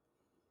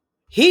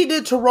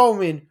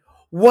Roman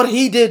what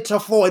he did to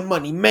Floyd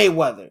Money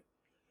Mayweather.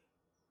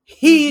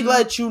 He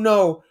let you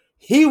know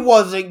he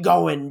wasn't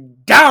going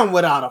down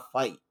without a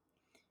fight.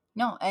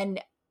 No,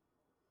 and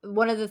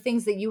one of the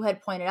things that you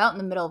had pointed out in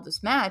the middle of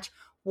this match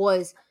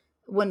was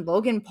when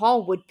Logan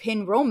Paul would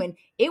pin Roman,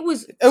 it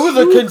was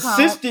a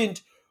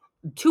consistent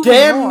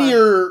damn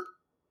near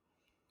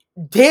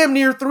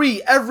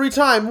 3 every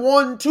time.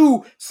 1,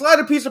 2, slide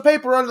a piece of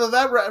paper under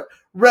that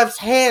ref's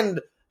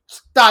hand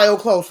style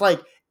close.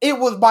 Like, it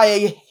was by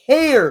a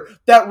hair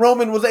that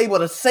Roman was able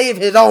to save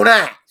his own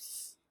ass.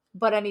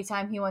 But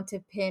anytime he went to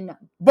pin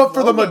But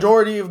for the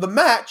majority of the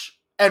match,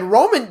 and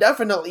Roman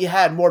definitely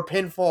had more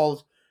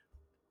pinfall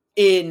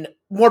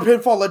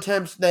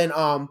attempts than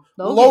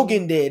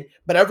Logan did.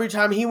 But every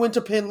time he went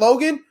to pin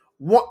Logan,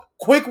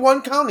 quick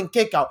 1 count and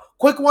kick out.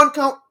 Quick 1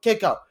 count,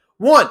 kick out.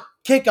 1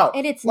 kick out.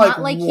 And it's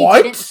not like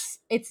what?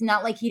 It's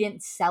not like he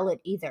didn't sell it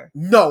either.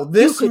 No,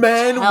 this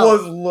man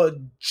was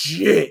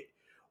legit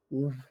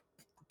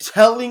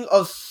telling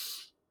a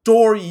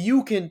story.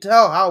 You can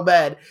tell how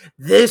bad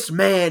this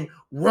man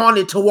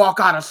wanted to walk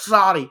out of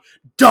Saudi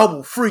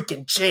double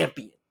freaking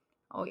champion.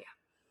 Oh yeah.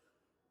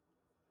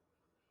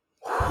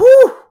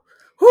 Whew.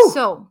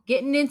 So,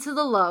 getting into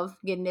the love.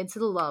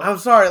 I'm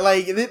sorry,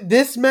 like,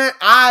 this man,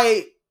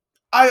 I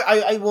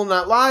will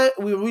not lie.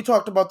 We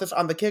talked about this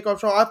on the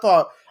kickoff show. I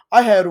thought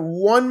I had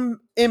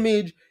one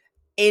image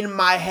in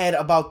my head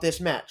about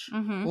this match.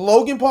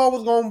 Logan Paul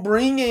was going to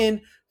bring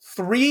in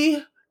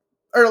 30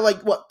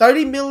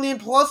 million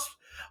plus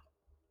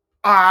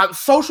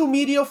social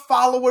media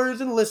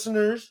followers and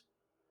listeners.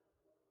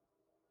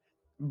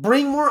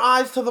 Bring more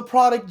eyes to the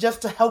product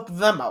just to help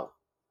them out.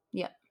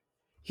 Yeah.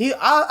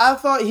 I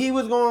thought he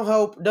was going to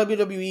help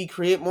WWE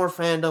create more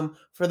fandom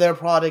for their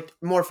product,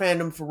 more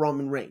fandom for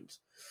Roman Reigns.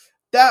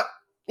 That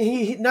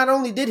he not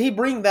only did he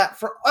bring that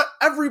for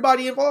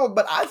everybody involved,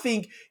 but I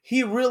think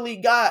he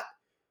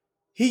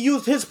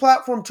used his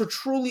platform to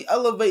truly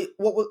elevate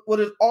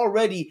what is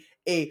already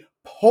a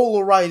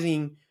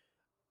polarizing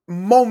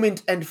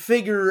moment and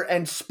figure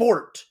and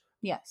sport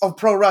of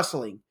pro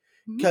wrestling.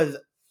 Because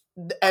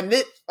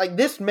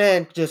this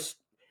man just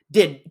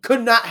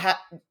could not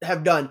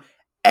have done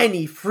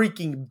any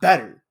freaking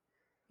better.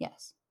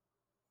 Yes.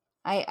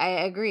 I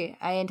agree.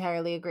 I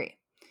entirely agree.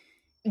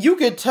 You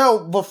could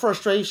tell the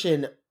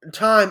frustration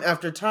time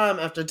after time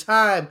after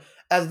time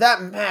as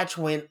that match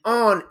went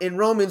on in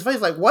Roman's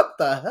face. Like, what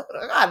the hell do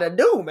I gotta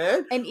do,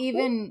 man? And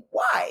even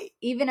why?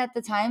 Even at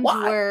the times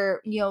where,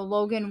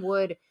 Logan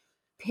would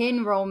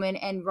pin Roman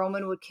and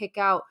Roman would kick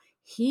out,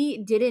 he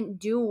didn't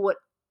do what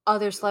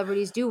other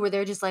celebrities do where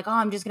they're just like, oh,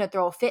 I'm just going to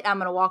throw a fit, I'm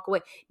going to walk away.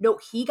 No,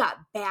 he got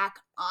back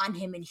on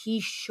him and he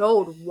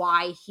showed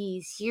why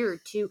he's here,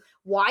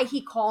 why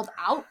he called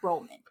out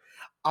Roman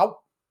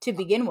to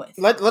begin with.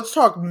 Let's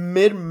talk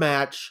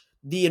mid-match,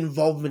 the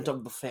involvement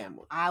of the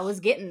family. I was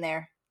getting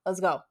there. Let's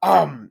go.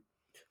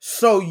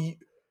 So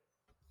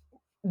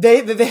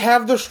they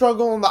have the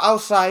struggle on the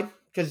outside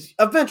because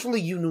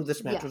eventually you knew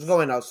this match was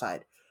going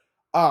outside.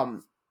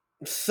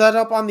 Set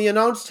up on the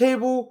announce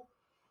table.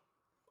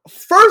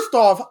 First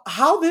off,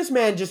 how this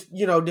man just,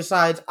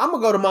 decides, I'm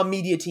going to go to my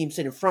media team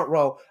sitting front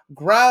row,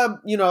 grab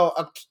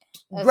a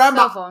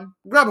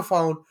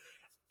phone,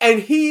 and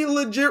he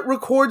legit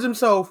records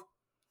himself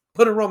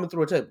putting Roman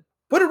through a table.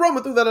 Putting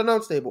Roman through that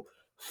announce table.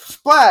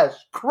 Splash,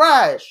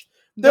 crash.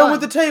 There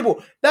with the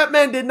table. That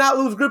man did not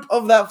lose grip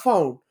of that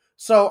phone.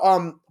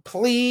 So,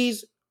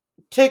 please,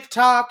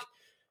 TikTok,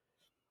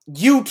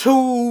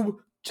 YouTube,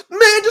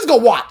 just go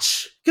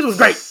watch. Because it was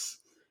great.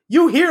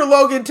 You hear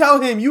Logan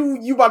tell him,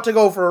 you about to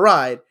go for a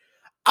ride.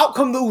 Out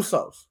come the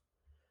Usos.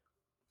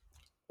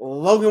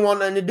 Logan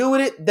wanted nothing to do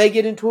with it. They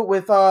get into it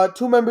with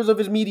two members of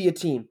his media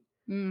team.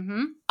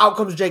 Mm-hmm. Out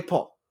comes Jake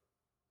Paul.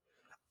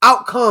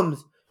 Out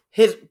comes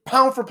his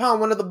pound for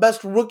pound, one of the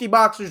best rookie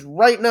boxers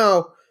right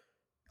now.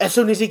 As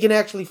soon as he can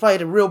actually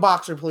fight a real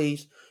boxer,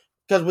 please.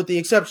 Because with the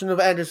exception of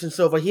Anderson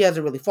Silva, he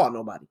hasn't really fought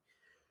nobody.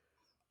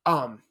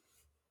 Out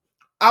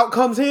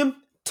comes him,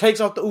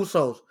 takes out the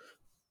Usos.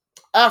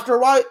 After a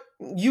while,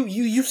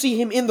 you see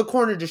him in the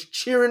corner just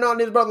cheering on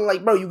his brother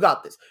like, bro, you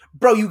got this.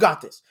 Bro, you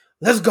got this.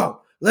 Let's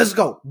go. Let's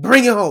go.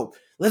 Bring it home.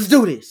 Let's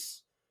do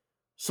this.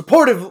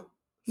 Supportive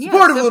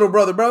little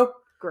brother, bro.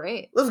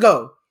 Great. Let's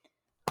go.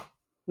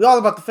 We all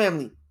about the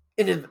family.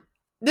 And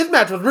this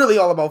match was really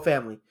all about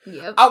family.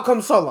 Yep. Out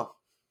comes Solo.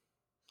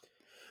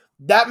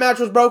 That match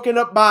was broken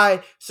up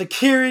by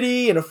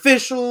security and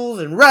officials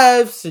and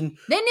refs. And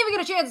they didn't even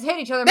get a chance to hit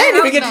each other. They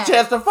didn't even get a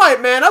chance to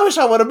fight, man. I wish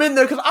I would have been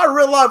there because I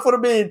real life would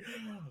have been,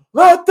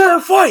 let them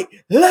fight.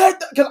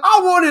 Because I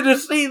wanted to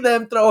see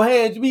them throw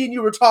hands. Me and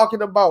you were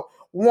talking about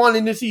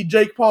wanting to see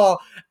Jake Paul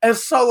and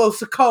Solo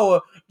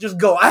Sikoa just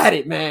go at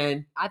it,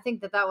 man. I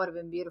think that would have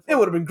been beautiful. It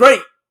would have been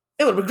great.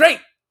 I would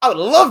have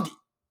loved it.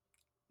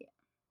 Yeah.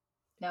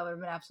 That would have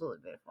been absolutely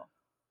beautiful.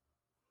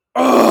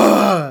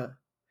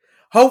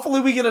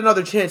 Hopefully we get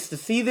another chance to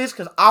see this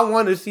because I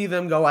want to see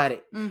them go at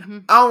it. Mm-hmm.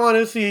 I want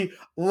to see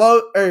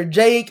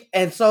Jake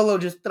and Solo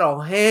just throw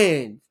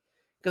hands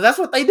because that's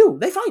what they do.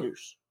 They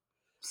fighters.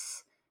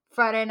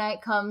 Friday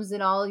night comes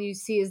and all you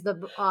see is the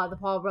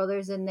Paul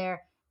brothers in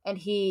there, and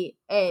you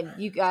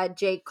got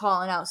Jake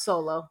calling out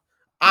Solo.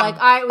 All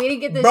right, we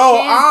didn't get this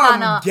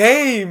chance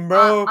game,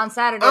 bro. On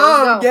Saturday.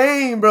 I'm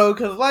game, bro.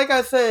 Because like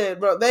I said,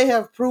 bro, they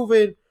have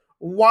proven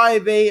why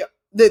they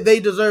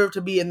deserve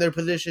to be in their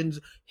positions,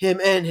 him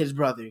and his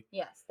brother.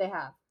 Yes, they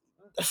have.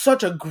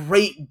 Such a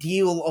great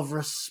deal of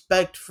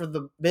respect for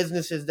the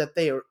businesses that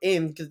they are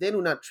in because they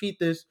do not treat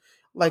this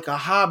like a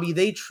hobby.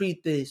 They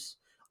treat this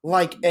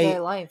like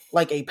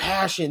a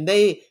passion.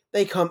 They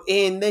come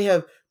in. They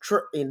have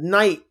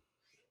night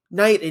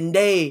and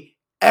day,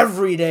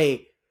 every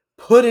day,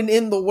 putting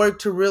in the work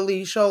to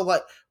really show,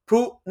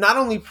 not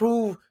only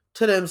prove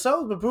to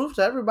themselves, but prove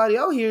to everybody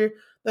out here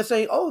that's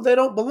saying, oh, they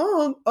don't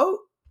belong. Oh,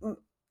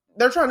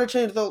 they're trying to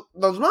change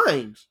those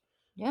minds.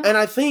 Yeah. And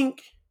I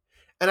think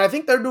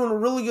they're doing a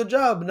really good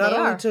job. Not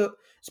only to,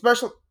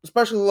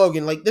 especially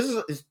Logan. Like, this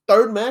is his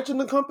third match in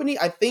the company.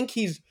 I think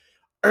he's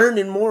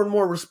earning more and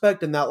more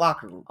respect in that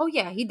locker room. Oh,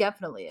 yeah, he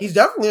definitely is. He's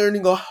definitely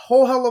earning a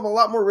whole hell of a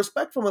lot more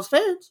respect from his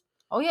fans.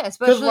 Oh, yeah,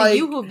 especially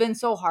you who've been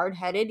so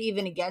hard-headed,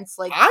 even against,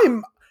 you're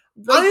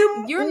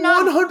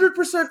not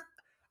 100%.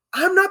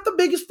 I'm not the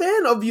biggest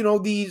fan of,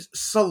 these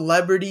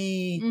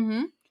celebrity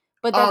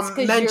but that's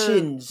because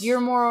mentions.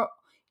 You're more...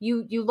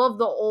 You love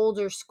the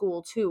older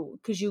school, too,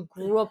 because you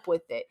grew up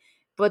with it.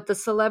 But the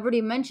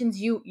celebrity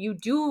mentions, you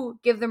do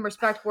give them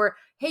respect where,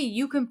 hey,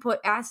 you can put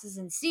asses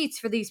in seats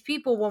for these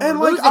people when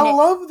we're losing I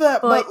love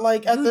that, but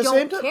at the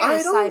same time, I don't care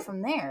aside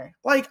from there.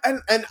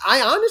 And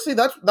I honestly,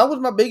 that was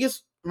my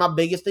biggest my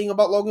biggest thing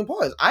about Logan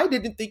Paul is I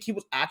didn't think he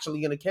was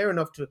actually going to care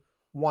enough to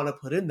want to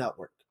put in that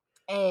work.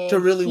 To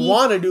really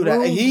want to do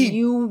that.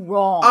 You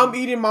wrong. I'm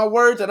eating my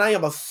words, and I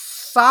am a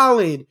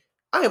solid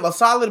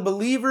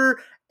believer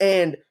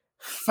and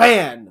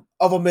fan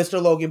of a Mr.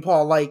 Logan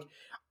Paul. Like,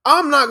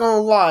 I'm not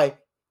gonna lie,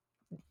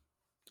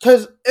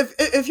 because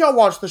if y'all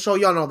watch the show,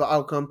 y'all know the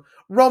outcome.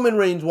 Roman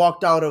Reigns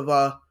walked out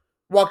of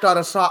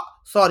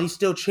Saudi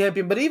still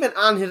champion, but even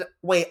on his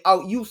way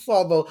out, you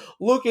saw the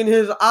look in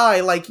his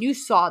eye. Like, you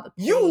saw the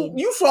pain.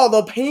 You saw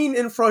the pain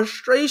and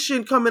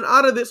frustration coming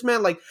out of this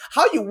man. Like,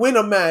 how you win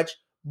a match,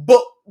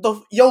 but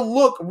your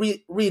look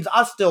reads,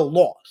 I still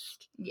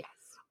lost. Yes.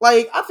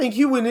 Like, I think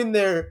he went in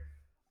there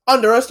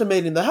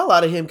underestimating the hell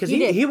out of him, because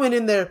he went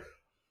in there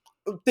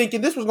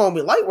thinking this was going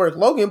to be light work.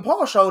 Logan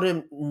Paul showed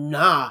him,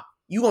 nah,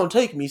 you going to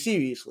take me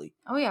seriously.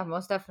 Oh yeah,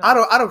 most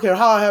definitely. I don't care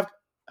how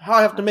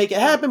I have to make it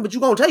happen, but you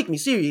going to take me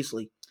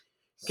seriously.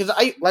 Because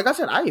like I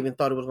said, I even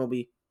thought it was going to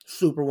be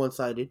super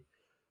one-sided.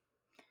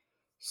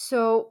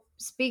 So,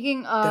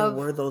 speaking of...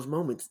 There were those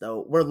moments,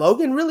 though, where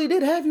Logan really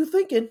did have you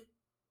thinking,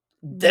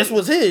 this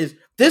was his.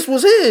 This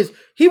was his.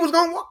 He was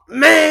going to...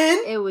 Man!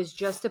 It was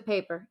just a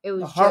paper. It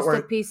was just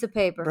a piece of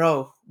paper.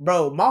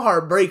 Bro, my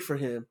heart breaks for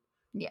him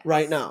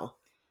right now.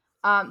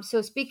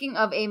 So speaking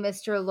of a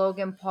Mr.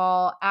 Logan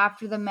Paul,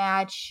 after the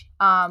match,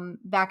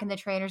 back in the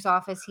trainer's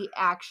office, he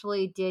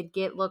actually did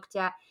get looked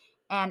at.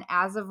 And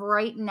as of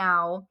right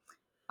now,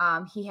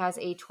 he has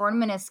a torn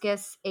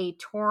meniscus, a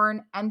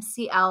torn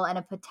MCL, and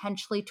a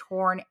potentially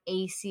torn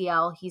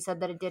ACL. He said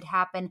that it did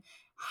happen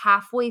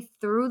halfway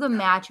through the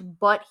match,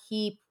 but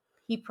he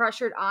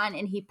pressured on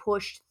and he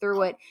pushed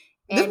through it.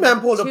 This man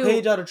pulled a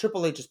page out of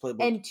Triple H's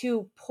playbook. And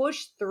to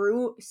push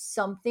through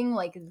something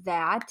like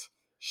that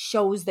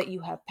shows that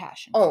you have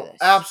passion for this.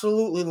 Oh,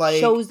 absolutely. Like,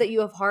 shows that you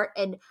have heart,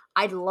 and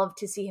I'd love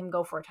to see him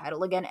go for a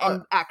title again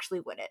and actually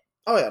win it.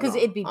 Oh, yeah. Because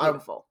it'd be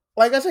beautiful.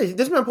 Like I said,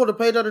 this man pulled a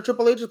page out of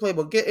Triple H's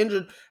playbook, get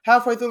injured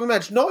halfway through the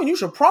match, knowing you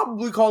should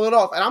probably call it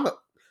off.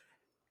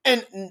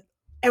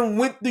 And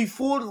went the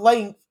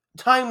full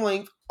time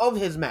length of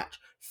his match.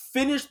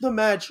 Finished the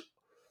match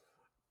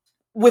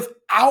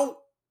without,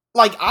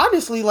 like,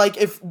 honestly, like,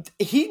 if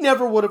he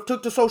never would have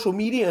took to social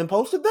media and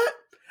posted that,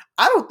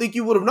 I don't think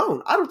you would have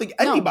known. I don't think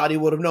anybody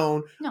would have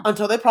known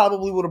until they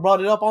probably would have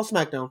brought it up on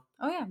SmackDown.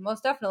 Oh, yeah,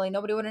 most definitely.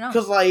 Nobody would have known.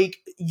 Because, like,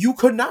 you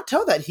could not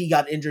tell that he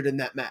got injured in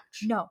that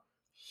match. No.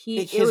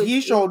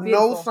 He showed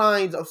no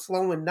signs of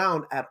slowing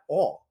down at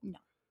all. No.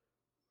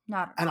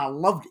 Not at all. And I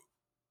loved it.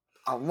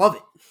 I love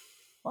it.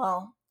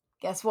 Well,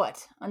 guess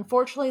what?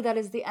 Unfortunately, that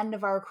is the end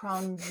of our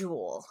crown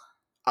jewel.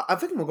 I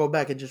think I'm going to go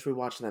back and just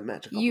rewatch that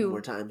match a couple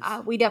more times.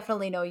 We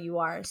definitely know you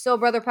are. So,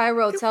 Brother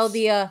Pyro, tell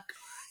the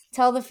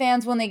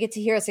fans when they get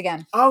to hear us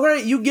again. All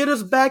right, you get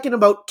us back in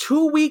about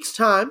 2 weeks'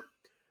 time.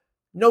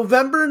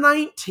 November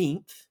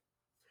 19th.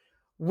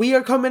 We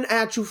are coming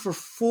at you for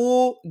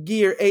Full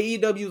Gear,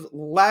 AEW's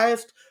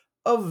last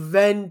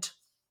event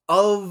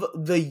of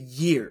the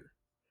year.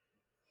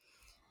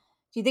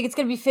 Do you think it's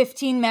going to be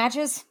 15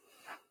 matches?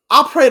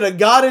 I'll pray to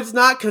God it's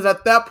not, because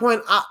at that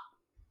point,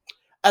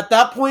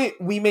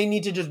 we may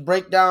need to just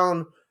break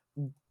down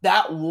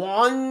that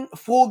one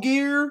Full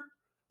Gear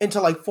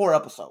into like 4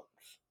 episodes.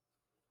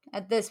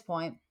 At this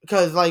point.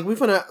 Because, like,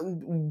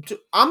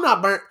 I'm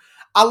not burnt.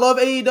 I love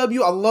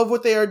AEW. I love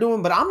what they are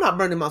doing, but I'm not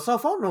burning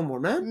myself out no more,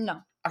 man.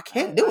 No. I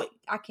can't do it.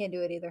 I can't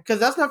do it either. Because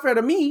that's not fair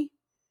to me.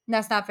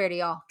 That's not fair to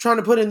y'all. Trying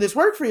to put in this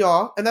work for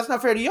y'all, and that's not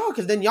fair to y'all,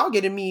 because then y'all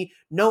getting me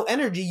no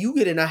energy. You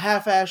getting a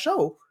half-ass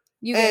show.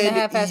 You getting a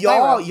half-ass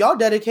y'all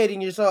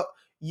dedicating yourself.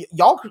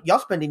 Y'all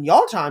spending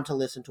y'all time to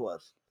listen to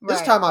us.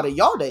 This time out of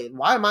y'all day.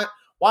 Why am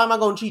I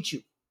going to cheat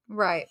you?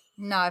 Right.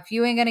 No, if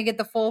you ain't going to get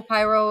the full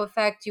Pyro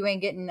effect, you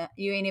ain't even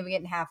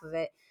getting half of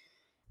it.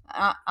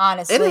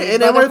 Honestly,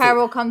 Brother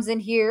Pyro comes in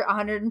here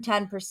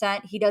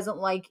 110%. He doesn't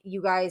like you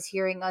guys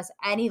hearing us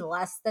any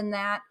less than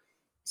that.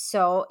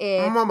 So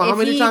how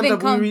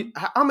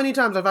many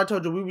times have I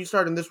told you we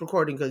restarting this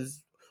recording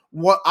because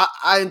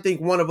I didn't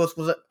think one of us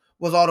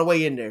was all the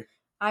way in there.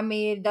 I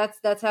mean,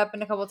 that's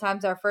happened a couple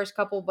times, our first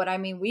couple, but I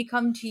mean, we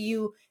come to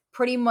you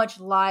pretty much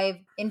live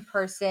in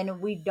person.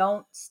 We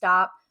don't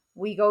stop.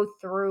 We go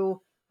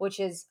through,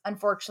 which is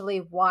unfortunately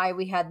why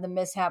we had the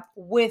mishap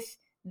with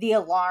the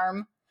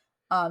alarm.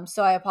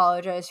 So I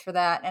apologize for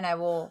that, and I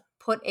will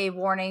put a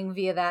warning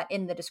via that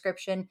in the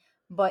description.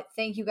 But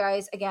thank you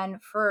guys again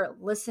for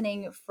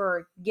listening,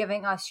 for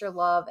giving us your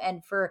love,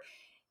 and for,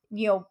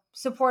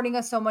 supporting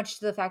us so much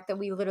to the fact that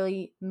we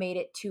literally made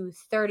it to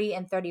 30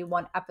 and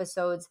 31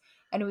 episodes,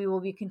 and we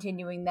will be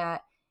continuing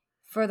that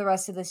for the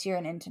rest of this year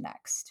and into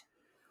next.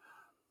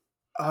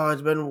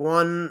 It's been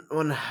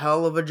one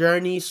hell of a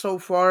journey so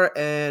far,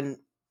 and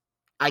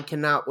I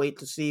cannot wait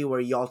to see where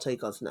y'all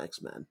take us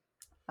next, man.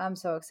 I'm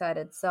so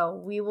excited. So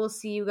we will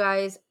see you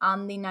guys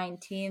on the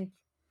 19th.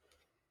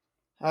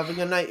 Have a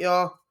good night,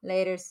 y'all.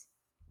 Laters.